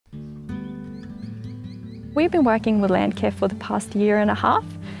We've been working with Landcare for the past year and a half.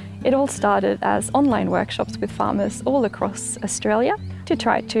 It all started as online workshops with farmers all across Australia to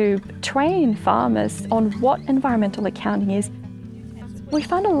try to train farmers on what environmental accounting is. We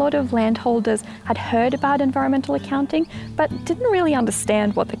found a lot of landholders had heard about environmental accounting but didn't really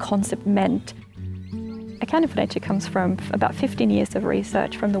understand what the concept meant. Accounting for Nature comes from about 15 years of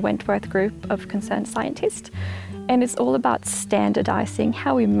research from the Wentworth Group of concerned scientists, and it's all about standardising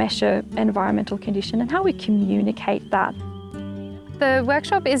how we measure environmental condition and how we communicate that. The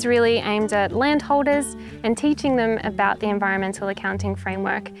workshop is really aimed at landholders and teaching them about the environmental accounting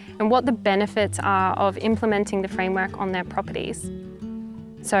framework and what the benefits are of implementing the framework on their properties.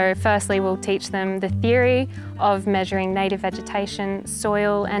 So firstly, we'll teach them the theory of measuring native vegetation,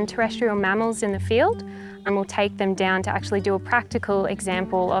 soil and terrestrial mammals in the field, and we'll take them down to actually do a practical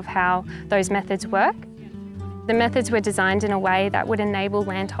example of how those methods work. The methods were designed in a way that would enable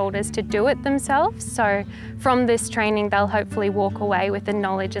landholders to do it themselves. So from this training, they'll hopefully walk away with the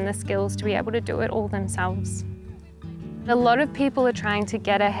knowledge and the skills to be able to do it all themselves. A lot of people are trying to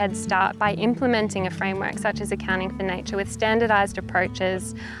get a head start by implementing a framework such as Accounting for Nature with standardised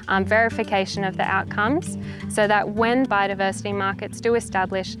approaches, verification of the outcomes, so that when biodiversity markets do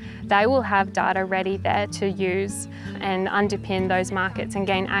establish, they will have data ready there to use and underpin those markets and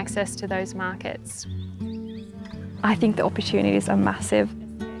gain access to those markets. I think the opportunities are massive.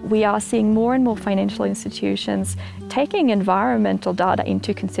 We are seeing more and more financial institutions taking environmental data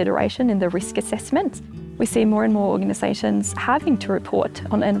into consideration in the risk assessments. We see more and more organisations having to report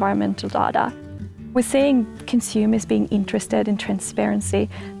on environmental data. We're seeing consumers being interested in transparency.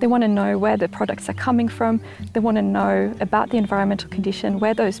 They want to know where the products are coming from. They want to know about the environmental condition,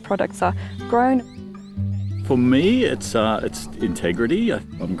 where those products are grown. For me, it's integrity.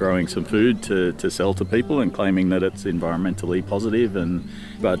 I'm growing some food to sell to people and claiming that it's environmentally positive,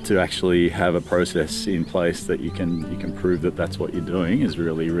 but to actually have a process in place that you can prove that that's what you're doing is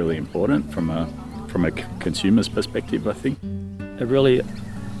really, really important from a consumer's perspective, I think. It really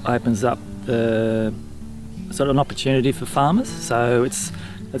opens up the sort of an opportunity for farmers. So it's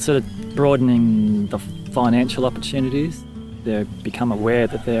sort of broadening the financial opportunities. They become aware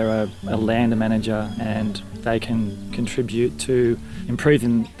that they're a land manager and they can contribute to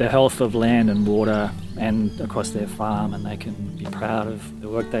improving the health of land and water and across their farm, and they can be proud of the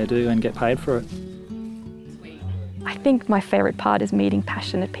work they do and get paid for it. I think my favourite part is meeting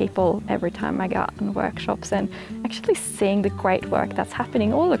passionate people every time I go out on workshops and actually seeing the great work that's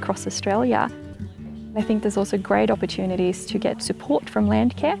happening all across Australia. I think there's also great opportunities to get support from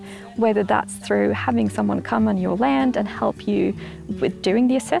Landcare, whether that's through having someone come on your land and help you with doing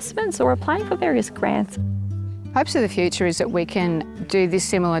the assessments or applying for various grants. Hopes of the future is that we can do this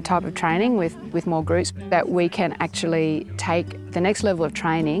similar type of training with more groups, that we can actually take the next level of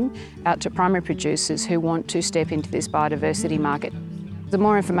training out to primary producers who want to step into this biodiversity market. The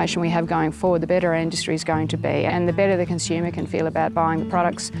more information we have going forward, the better our industry is going to be, and the better the consumer can feel about buying the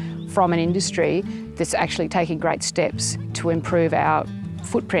products from an industry that's actually taking great steps to improve our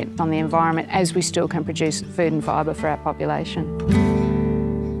footprint on the environment as we still can produce food and fibre for our population.